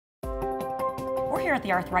here at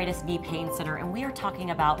the Arthritis Knee Pain Center, and we are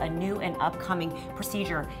talking about a new and upcoming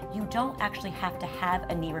procedure. You don't actually have to have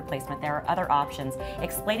a knee replacement. There are other options.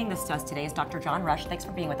 Explaining this to us today is Dr. John Rush. Thanks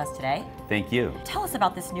for being with us today. Thank you. Tell us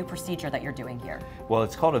about this new procedure that you're doing here. Well,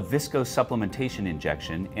 it's called a viscosupplementation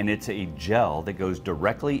injection, and it's a gel that goes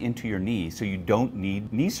directly into your knee, so you don't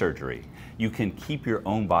need knee surgery. You can keep your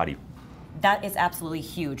own body. That is absolutely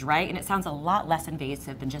huge, right? And it sounds a lot less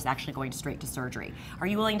invasive than just actually going straight to surgery. Are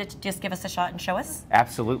you willing to just give us a shot and show us?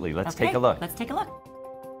 Absolutely. Let's take a look. Let's take a look.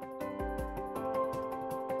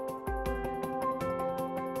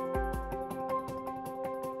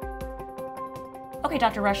 Okay,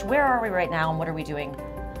 Dr. Rush, where are we right now and what are we doing?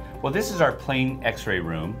 Well, this is our plain x-ray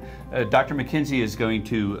room. Dr. McKenzie is going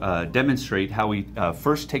to demonstrate how we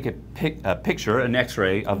first take a picture, an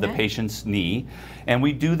x-ray of the patient's knee, and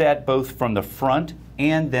we do that both from the front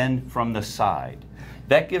and then from the side.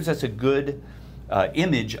 That gives us a good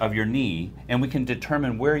image of your knee, and we can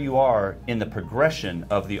determine where you are in the progression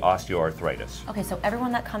of the osteoarthritis. Okay, so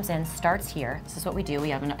everyone that comes in starts here. This is what we do. We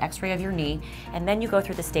have an x-ray of your knee, and then you go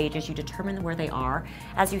through the stages. You determine where they are.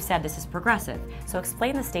 As you said, this is progressive. So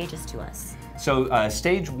explain the stages to us. So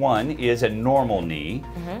stage 1 is a normal knee.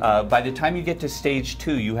 By the time you get to stage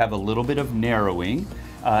 2, you have a little bit of narrowing,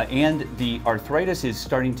 and the arthritis is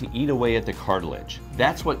starting to eat away at the cartilage.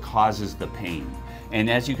 That's what causes the pain. And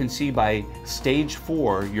as you can see, by stage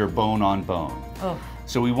 4, you're bone on bone. Oh.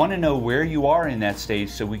 So we want to know where you are in that stage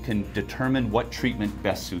so we can determine what treatment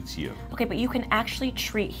best suits you. Okay, but you can actually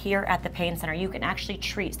treat here at the pain center. You can actually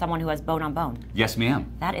treat someone who has bone on bone. Yes, ma'am.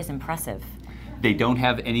 That is impressive. They don't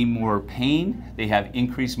have any more pain, they have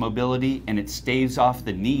increased mobility, and it staves off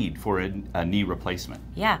the need for a knee replacement.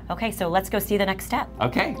 Yeah, okay, so let's go see the next step.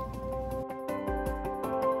 Okay.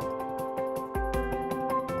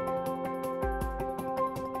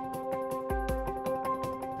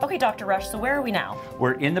 Okay, Dr. Rush, so where are we now?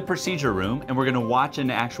 We're in the procedure room, and we're going to watch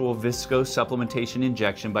an actual viscosupplementation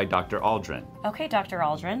injection by Dr. Aldrin. Okay, Dr.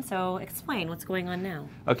 Aldrin, so explain what's going on now.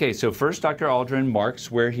 Okay, so first Dr. Aldrin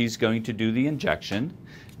marks where he's going to do the injection.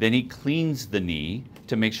 Then he cleans the knee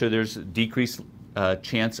to make sure there's a decreased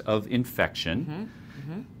chance of infection.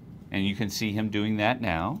 And you can see him doing that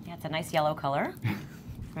now. Yeah, it's a nice yellow color,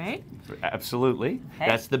 right? Absolutely. Okay.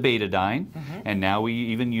 That's the betadine. And now we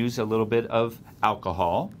even use a little bit of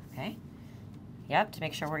alcohol. Okay. Yep, to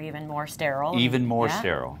make sure we're even more sterile. Even more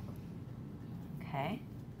sterile. Okay.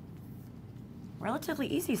 Relatively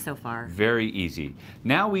easy so far. Very easy.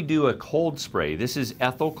 Now we do a cold spray. This is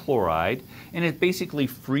ethyl chloride, and it basically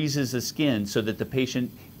freezes the skin so that the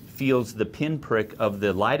patient feels the pinprick of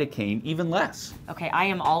the lidocaine even less. Okay, I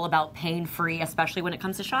am all about pain-free, especially when it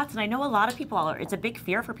comes to shots, and I know a lot of people are. It's a big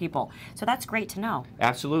fear for people, so that's great to know.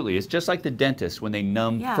 Absolutely. It's just like the dentist when they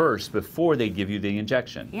numb first before they give you the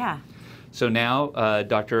injection. Yeah. So now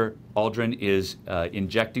Dr. Aldrin is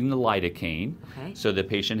injecting the lidocaine, so the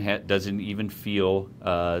patient doesn't even feel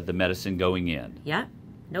the medicine going in. Yeah.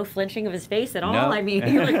 No flinching of his face at all. No. I mean,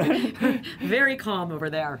 he looked very calm over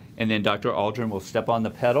there. And then Dr. Aldrin will step on the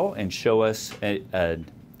pedal and show us an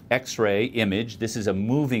X-ray image. This is a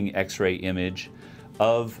moving X-ray image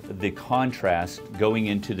of the contrast going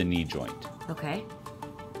into the knee joint. Okay.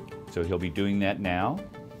 So he'll be doing that now.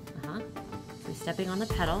 So stepping on the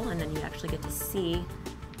pedal, and then you actually get to see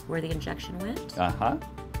where the injection went. Okay.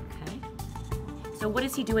 So what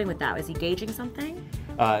is he doing with that? Is he gauging something?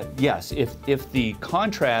 Yes, if the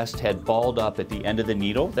contrast had balled up at the end of the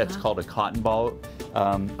needle, that's called a cotton ball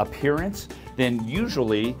appearance, then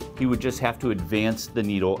usually he would just have to advance the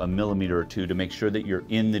needle a millimeter or two to make sure that you're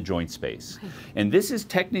in the joint space. And this is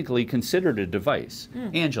technically considered a device.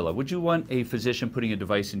 Angela, would you want a physician putting a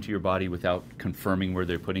device into your body without confirming where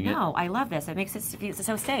they're putting it? No, I love this. It makes it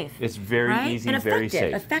so safe. It's very easy, and very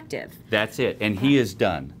safe. Effective. That's it, and he is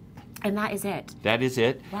done. And that is it. That is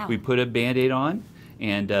it. Wow. We put a Band-Aid on,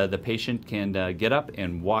 and the patient can get up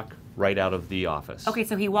and walk right out of the office. Okay,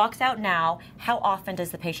 so he walks out now. How often does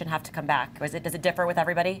the patient have to come back? Or does it differ with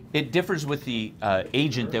everybody? It differs with the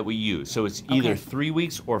agent that we use. So it's either 3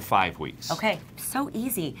 weeks or 5 weeks. Okay, so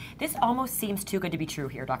easy. This almost seems too good to be true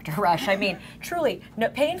here, Dr. Rush. I mean, truly, no,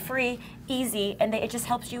 pain-free, easy, and it just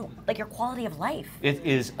helps you, like your quality of life. It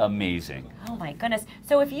is amazing. Oh my goodness.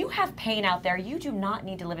 So if you have pain out there, you do not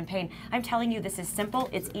need to live in pain. I'm telling you, this is simple,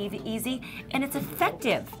 it's easy, and it's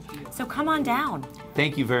effective. So come on down.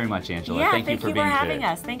 Thank you very much, Angela. Yeah, thank you for being having here.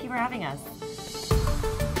 us. Thank you for having us.